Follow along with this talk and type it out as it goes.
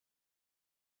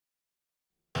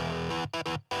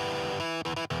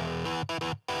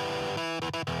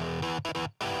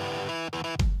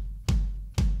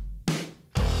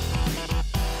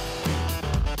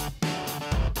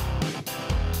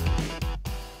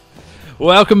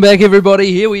Welcome back,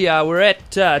 everybody. Here we are. We're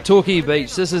at Torquay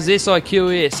Beach. This is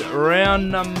SIQS round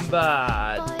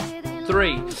number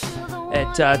 3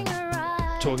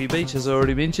 at Torquay Beach, as I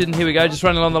already mentioned. Here we go, just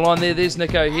running along the line there. There's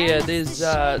Nico here. There's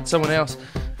someone else.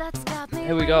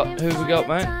 Who we got,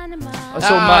 mate? I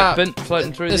saw Mark Bint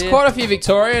floating through there. There's quite a few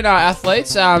Victorian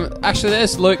athletes. Actually,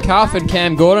 there's Luke Cuff and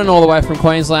Cam Gordon all the way from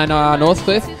Queensland,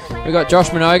 Northcliffe. We've got Josh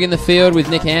Minogue in the field with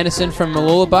Nick Anderson from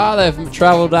Mooloolaba. They've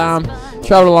travelled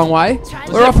a long way.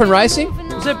 We're off and racing.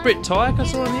 Was that Brett Tyack I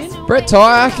saw in here? Brett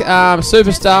Tyack,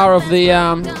 superstar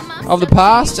of the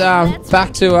past,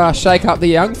 back to shake up the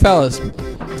young fellas.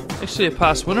 Actually a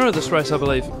past winner of this race, I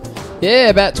believe. Yeah,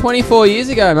 about 24 years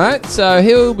ago, mate. So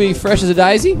he'll be fresh as a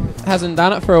daisy. Hasn't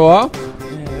done it for a while.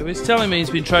 Yeah, he was telling me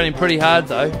he's been training pretty hard,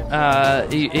 though.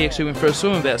 He actually went for a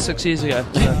swim about 6 years ago.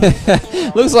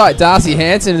 So. Looks like Darcy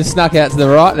Hanson has snuck out to the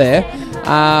right there.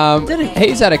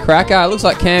 He's had a cracker. It looks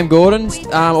like Cam Gordon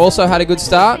also had a good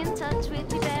start.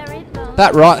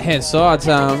 That right-hand side's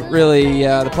really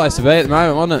the place to be at the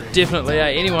moment, wasn't it? Definitely.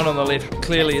 Anyone on the left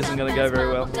clearly isn't going to go very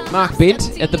well. Mark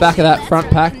Bint at the back of that front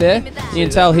pack there. You can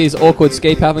tell his awkward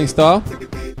ski paddling style.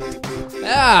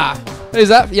 Who's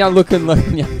that young-looking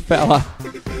young fella?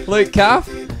 Luke Cuff.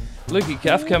 Lukey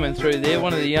Cuff coming through there,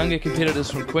 one of the younger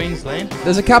competitors from Queensland.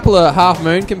 There's a couple of Half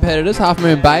Moon competitors, Half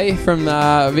Moon Bay from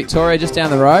Victoria just down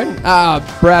the road.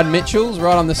 Brad Mitchell's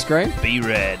right on the screen.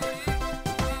 B-Rad.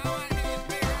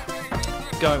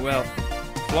 Going well.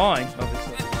 Flying,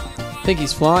 obviously. I think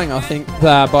he's flying,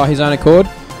 by his own accord.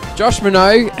 Josh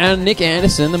Minogue and Nick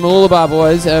Anderson, the Mooloolaba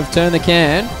boys, have turned the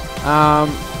can.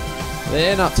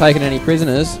 They're not taking any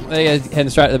prisoners. They're heading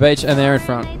straight to the beach, and they're in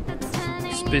front.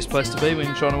 It's the best place to be when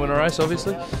you're trying to win a race,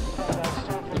 obviously.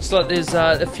 Looks like there's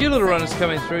a few little runners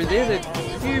coming through there.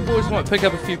 A few boys might pick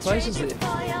up a few places there.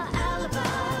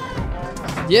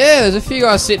 Yeah, there's a few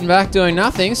guys sitting back doing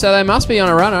nothing, so they must be on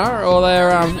a runner, or they're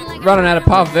running out of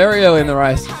puff very early in the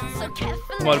race.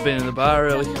 Might have been in the bar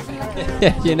early.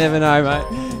 Yeah, you never know, mate.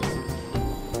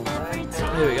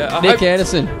 There we go. Nick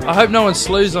Anderson. I hope no one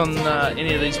slews on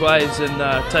any of these waves and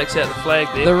takes out the flag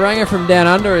there. The ranger from down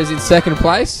under is in second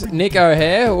place. Nick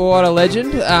O'Hare, what a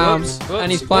legend. And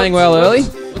he's playing well early.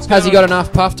 Has he got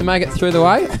enough puff to make it through the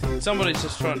way? Somebody's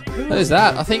just trying. Who's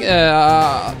that? I think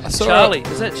I saw Charlie.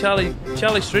 Is that Charlie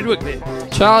Stredwick there?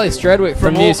 Charlie Stredwick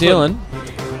from New Zealand.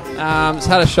 Has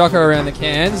had a shocker around the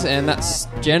cans, and that's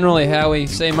generally how we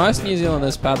see most New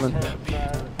Zealanders paddling.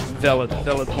 Valid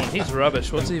point. He's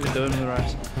rubbish. What's he even doing in the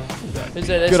race? Who's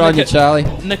that? Good on you, Charlie.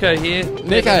 Nick O'Hare.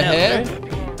 Nick O'Hare,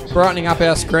 brightening up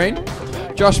our screen.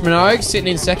 Josh Minogue sitting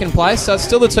in second place. So it's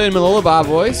still the two Mooloolaba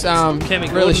boys.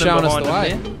 Really showing us the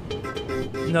way.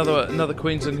 Another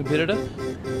Queensland competitor.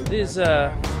 There's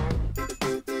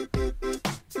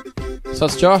So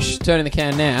it's Josh turning the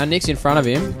can now. Nick's in front of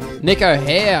him. Nick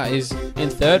O'Hare is in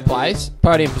third place,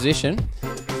 podium position.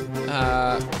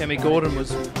 Cammy Gordon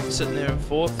was sitting there in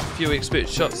fourth. A few expert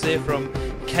shots there from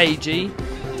KG.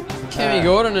 Cammy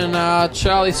Gordon and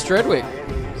Charlie Stredwick.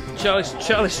 Charlie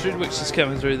Stredwick's just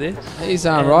coming through there. He's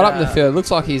right up in the field.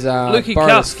 Looks like he's Lukey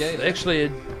Cuff, actually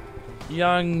a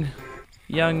young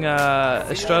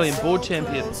Australian board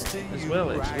champion as well.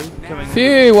 Actually,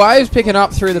 few waves picking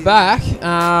up through the back.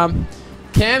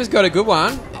 Cam's got a good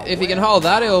one. If he can hold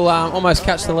that, he'll almost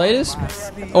catch the leaders.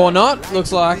 Or not.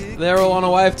 Looks like they're all on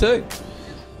a wave too.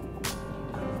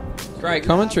 Great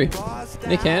commentary.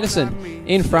 Nick Anderson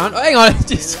in front. Oh, hang on,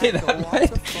 did you see that,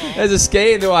 mate? There's a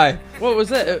ski in the way. What was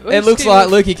that? It looks like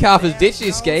Lukey Cuff has ditched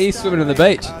his ski. He's swimming on the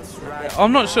beach.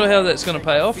 I'm not sure how that's going to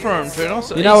pay off for him,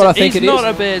 Trinos. You know what I think it is? He's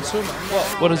not a bad swimmer.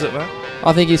 What is it, mate?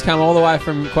 I think he's come all the way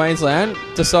from Queensland,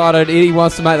 decided he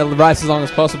wants to make the race as long as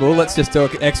possible. Let's just do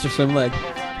an extra swim leg.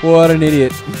 What an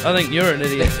idiot. I think you're an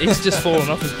idiot. He's just fallen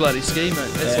off his bloody ski, mate.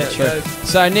 That's how it goes.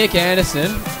 So Nick Anderson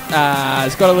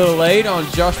has got a little lead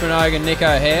on Josh Minogue and Nick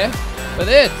O'Hare. But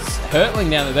they're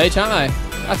hurtling down the beach, aren't they?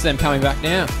 That's them coming back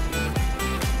now.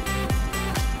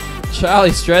 Charlie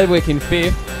Stredwick in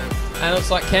fifth. And it looks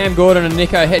like Cam Gordon and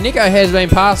Nick O'Hare. Nick O'Hare's been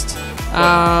passed.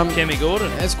 Cammy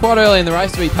Gordon. It's quite early in the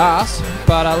race to be passed,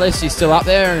 but at least he's still up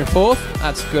there in fourth.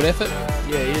 That's a good effort.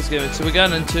 Yeah, he is good. So we're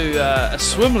going into a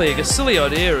swim league. A silly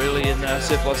idea, really, in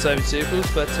surf life saving circles,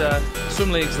 but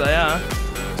swim leagues they are.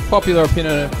 It's popular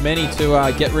opinion of many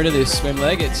to get rid of this swim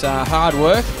leg. It's hard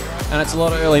work, and it's a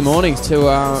lot of early mornings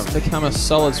to become a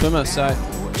solid swimmer. So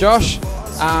Josh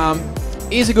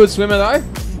is a good swimmer though,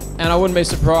 and I wouldn't be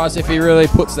surprised if he really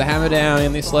puts the hammer down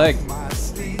in this leg.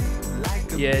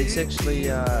 Yeah, he's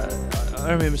actually. I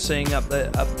remember seeing up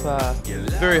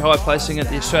very high placing at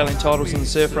the Australian titles in the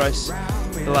surf race,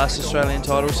 the last Australian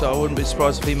title. So I wouldn't be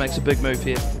surprised if he makes a big move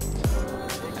here.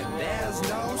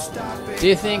 Do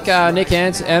you think Nick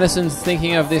Anderson's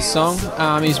thinking of this song?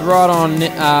 He's right on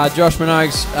Josh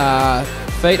Minogue's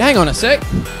feet. Hang on a sec.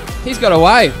 He's got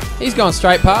away. He's gone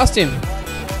straight past him.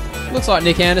 Looks like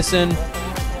Nick Anderson,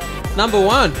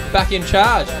 #1, back in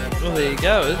charge. Well, there you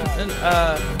go.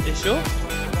 You sure?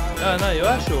 Oh, no, you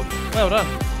are sure. Well done.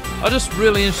 I'm just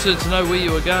really interested to know where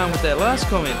you were going with that last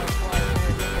comment.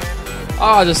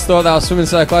 Oh, I just thought they were swimming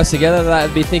so close together that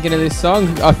I'd be thinking of this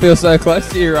song. I feel so close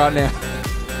to you right now.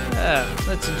 Yeah,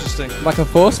 that's interesting. Like a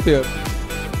force field.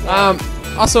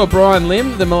 I saw Brian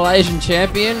Lim, the Malaysian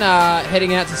champion,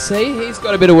 heading out to sea. He's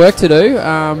got a bit of work to do,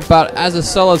 but as a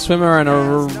solid swimmer and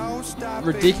a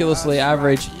ridiculously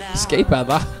average ski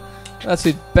paddler, that's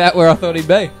about where I thought he'd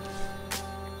be.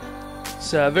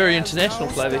 It's a very international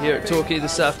flavour here at Torquay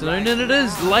this afternoon, and it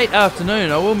is late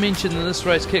afternoon. I will mention that this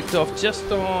race kicked off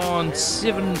just on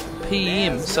 7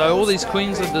 p.m, so all these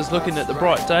Queenslanders looking at the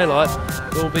bright daylight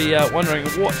will be wondering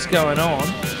what's going on.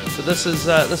 But this is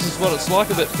what it's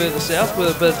like a bit further south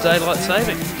with a bit of daylight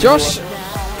saving. Josh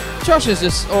has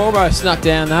just almost snuck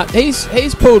down that.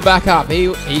 He's pulled back up. He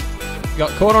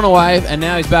got caught on a wave, and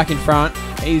now he's back in front.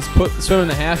 He's swimming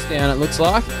the house down, it looks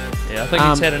like. Yeah, I think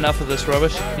he's had enough of this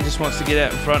rubbish. He just wants to get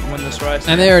out in front and win this race.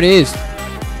 And there it is.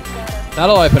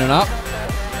 That'll open it up.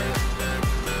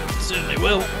 Certainly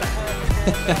will.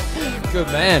 Good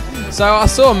man. So I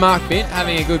saw Mark Bint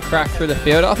having a good crack through the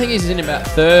field. I think he's in about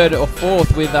 3rd or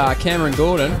 4th with Cameron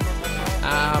Gordon.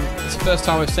 It's the first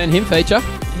time we've seen him feature.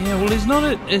 Yeah, well, he's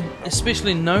not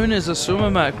especially known as a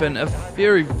swimmer, Mark Bint, a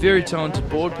very, very talented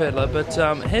board paddler, but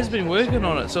has been working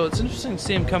on it. So it's interesting to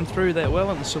see him come through that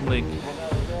well in the swim league.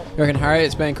 You reckon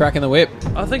Harriet's been cracking the whip?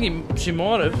 I think she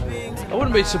might have. I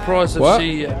wouldn't be surprised if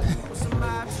she. I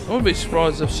wouldn't be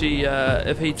surprised if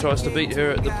he tries to beat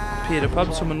her at the Pier to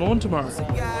Pub Swim and Lawn tomorrow. Oh,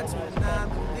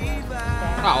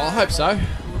 well, I hope so.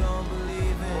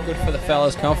 Good for the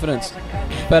fella's confidence.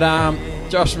 But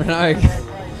Josh Minogue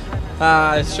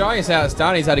showing us how it's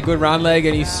done. He's had a good run leg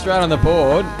and he's straight on the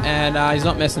board, and he's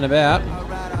not messing about.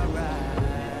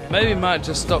 Maybe Mark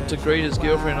just stopped to greet his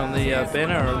girlfriend on the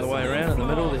banner on the way around in the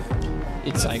middle there.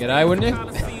 You'd say good day, wouldn't you?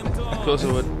 Of course he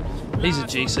would. He's a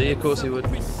GC, of course he would.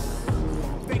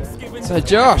 So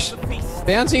Josh,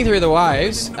 bouncing through the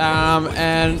waves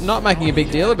and not making a big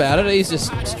deal about it. He's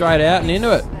just straight out and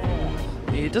into it.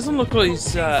 Yeah, it doesn't look like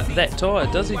he's that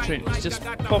tired, does he, Trent? He's just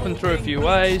popping through a few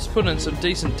waves, putting in some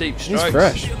decent deep strokes. He's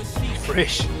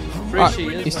fresh. Fresh he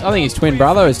is. I think his twin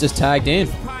brother has just tagged in.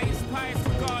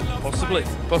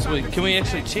 Possibly. Can we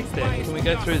actually check that? Can we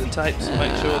go through the tapes and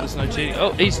make sure there's no cheating?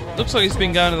 Oh, looks like he's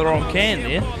been going to the wrong can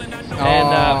there.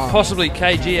 And possibly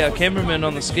KG, our cameraman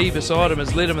on the ski beside him,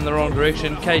 has led him in the wrong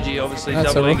direction. KG obviously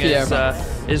That's doubling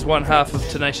as one half of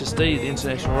Tenacious D, the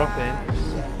international rock band.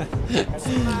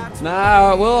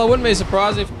 No, well, I wouldn't be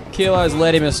surprised if Kilo's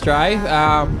led him astray.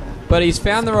 But he's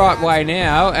found the right way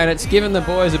now, and it's given the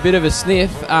boys a bit of a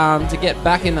sniff to get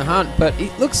back in the hunt. But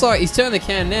it looks like he's turned the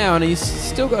can now, and he's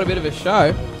still got a bit of a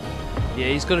show. Yeah,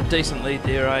 he's got a decent lead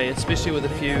there, especially with a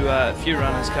few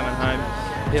runners coming home.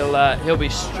 He'll be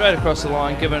straight across the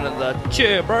line, giving it the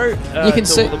cheer, bro, you can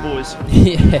see all the boys.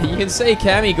 Yeah, you can see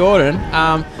Cammy Gordon.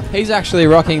 He's actually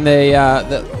rocking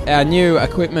our new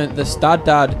equipment, the Stud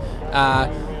Dud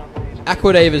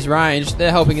Aquadivas range. They're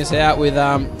helping us out with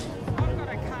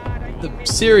the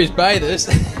series bathers.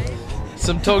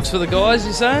 Some togs for the guys,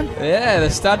 you saying? Yeah,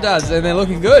 the Stud Duds, and they're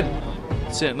looking good.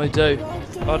 Certainly do.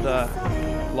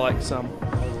 I'd like some.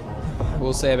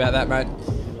 We'll see about that, mate.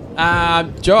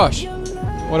 Josh,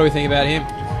 what do we think about him?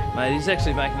 Mate, he's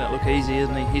actually making it look easy,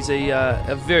 isn't he? He's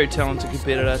a very talented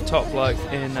competitor, top bloke,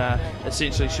 and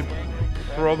essentially should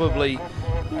probably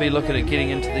be looking at getting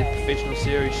into the professional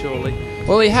series shortly.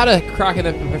 Well, he had a crack at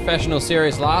the professional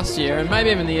series last year, and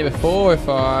maybe even the year before, if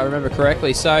I remember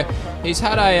correctly. So he's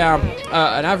had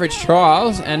an average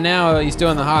trials, and now he's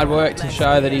doing the hard work to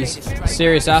show that he's a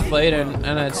serious athlete,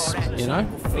 and it's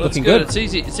looking good. It's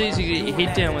easy to get your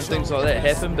head down when things like that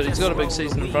happen, but he's got a big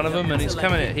season in front of him, and he's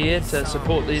coming out here to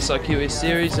support the SIQS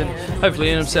series and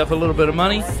hopefully earn himself a little bit of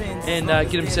money and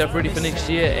get himself ready for next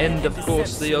year, and of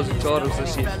course the Aussie titles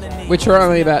this year, which are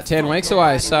only about 10 weeks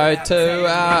away. So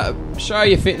to show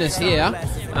your fitness here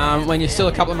when you're still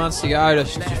a couple of months to go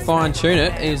to fine tune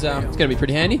it is it's going to be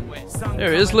pretty handy.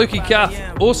 There he is, Lukey Cuff,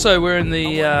 also wearing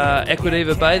the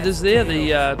Aquadiva bathers there,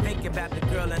 the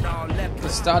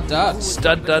Stud Dud.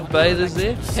 Stud Dud Bathers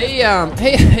there.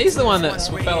 He's the one that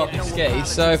fell off his ski.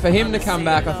 So for him to come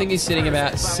back, I think he's sitting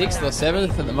about 6th or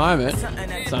 7th at the moment.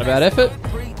 It's not a bad effort.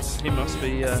 He must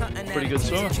be a pretty good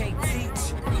swimmer.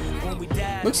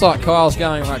 Looks like Kyle's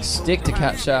going like stick to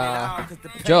catch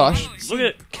Josh. Look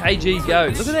at KG go.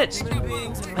 Look at that.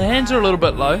 The hands are a little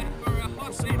bit low.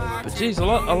 But geez, I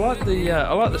like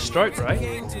the stroke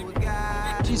rate.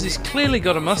 Geez, he's clearly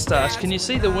got a moustache. Can you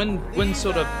see the wind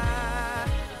sort of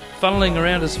funneling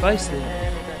around his face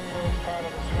there?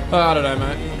 Oh, I don't know,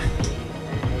 mate.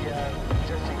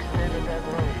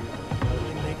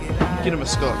 Get him a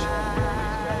scotch.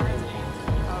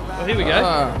 Oh, here we go.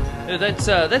 Yeah,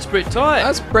 that's Brett Tyke.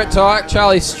 That's Brett Tyke,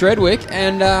 Charlie Stredwick,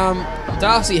 and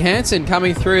Darcy Hanson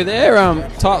coming through there,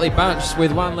 tightly bunched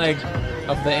with one leg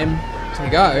of the M to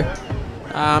go.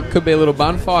 Could be a little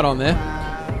bun fight on there.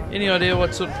 Any idea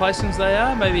what sort of placings they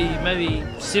are? Maybe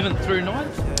 7th through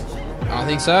 9th? I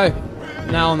think so.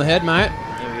 Nail on the head, mate.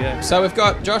 There we go. So we've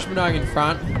got Josh Minogue in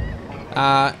front.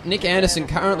 Nick Anderson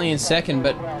currently in 2nd,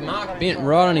 but Mark Bint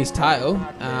right on his tail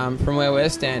from where we're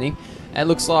standing. It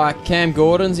looks like Cam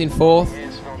Gordon's in 4th.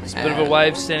 It's a bit of a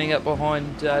wave standing up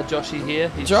behind Joshy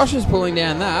here. Josh is pulling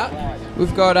down that.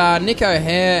 We've got Nick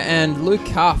O'Hare and Luke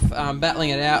Cuff battling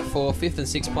it out for 5th and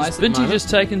 6th place. Binty just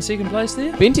taken 2nd place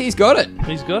there? Binty's got it.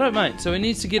 He's got it, mate. So he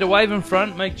needs to get a wave in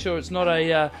front, make sure it's not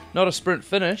a sprint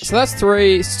finish. So that's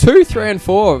 2, 3 and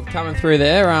 4 coming through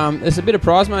there. There's a bit of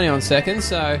prize money on 2nd,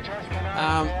 so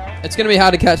it's going to be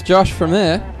hard to catch Josh from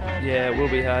there. Yeah, it will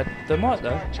be hard. They might,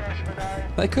 though.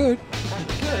 They could.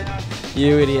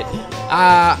 You idiot.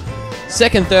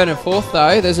 2nd, 3rd and 4th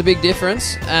though, there's a big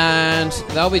difference, and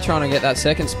they'll be trying to get that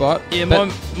 2nd spot. Yeah,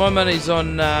 my money's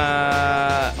on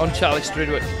Charlie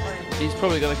Stredwick. He's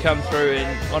probably going to come through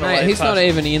on a way he's past. not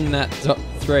even in that top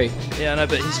 3. Yeah, I know,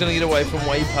 but he's going to get away from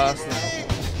way past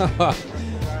them.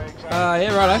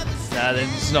 Yeah, righto. Nah, then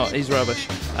it's not. He's rubbish.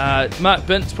 Mark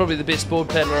Bint's probably the best board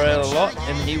paddler out of the lot,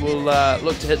 and he will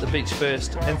look to hit the beach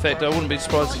first. In fact, I wouldn't be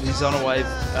surprised if he's on a wave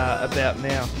about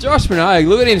now. Josh Minogue,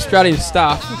 look at him strutting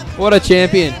stuff. What a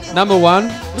champion. Number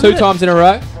 1, 2 times in a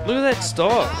row. Look at that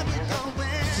style.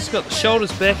 He's just got the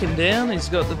shoulders back and down. He's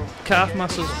got the calf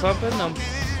muscles pumping.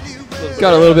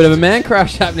 Got a little bit of a man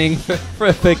crush happening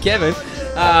for Kevin.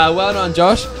 Well done,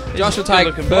 Josh. Josh will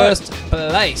take first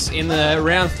place in the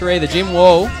round 3 of the Jim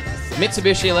Wall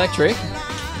Mitsubishi Electric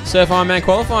Surf Ironman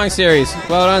Qualifying Series.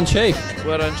 Well done, Chief.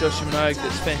 Well done, Josh Minogue.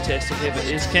 That's fantastic. Yeah, but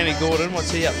here's Cammy Gordon. What's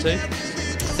he up to? I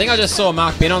think I just saw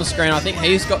Mark Bin on screen. I think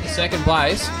he's got the 2nd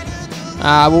place.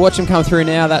 We'll watch him come through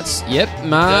now. That's,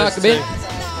 Mark Bin.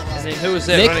 And then who was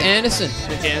that Nick running? Anderson.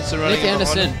 Nick Anderson running. Nick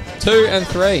Anderson, 2 and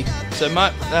 3. So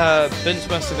Mark Bint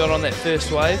must have got on that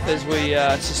first wave, as we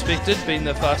suspected, being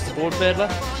the faster board paddler.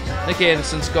 Nick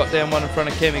Anderson's got down one in front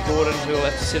of Cammy Gordon, who will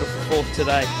have to settle for 4th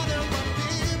today.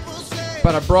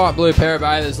 But a bright blue pair of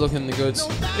bathers looking the goods.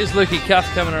 Here's Lukey Cuff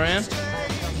coming around.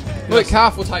 Luke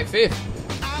Cuff will take 5th.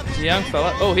 He's a young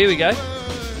fella. Oh, here we go.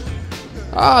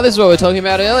 This is what we were talking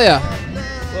about earlier.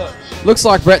 What? Looks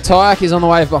like Brett Tyke is on the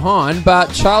wave behind,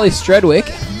 but Charlie Stredwick,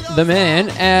 the man,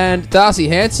 and Darcy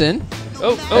Hanson,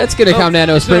 that's going to come down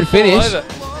to a sprint finish.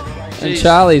 And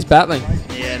Charlie's battling.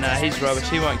 Yeah, no, he's rubbish.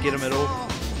 He won't get him at all.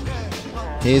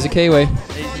 Here's a Kiwi.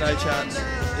 He's no chance.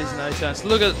 There's no chance.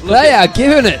 Look at. They are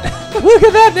giving it. Look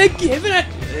at that. They're giving it.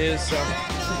 There's some.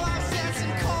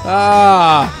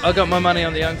 I got my money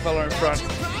on the young fella in front.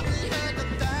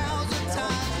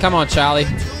 Come on, Charlie.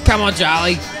 Come on,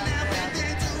 Charlie.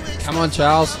 Come on,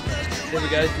 Charles. There we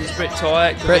go. There's Brett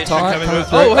Tyke. Brett Tyke coming through.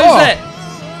 Oh, who's that?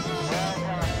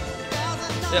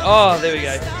 Yeah, there we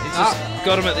go. He's just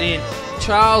got him at the end.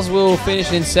 Charles will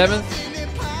finish in 7th.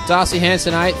 Darcy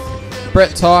Hanson 8th.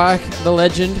 Brett Tyke, the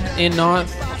legend, in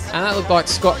 9th. And that looked like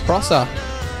Scott Prosser.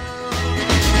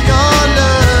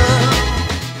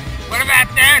 What about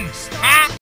them? Huh?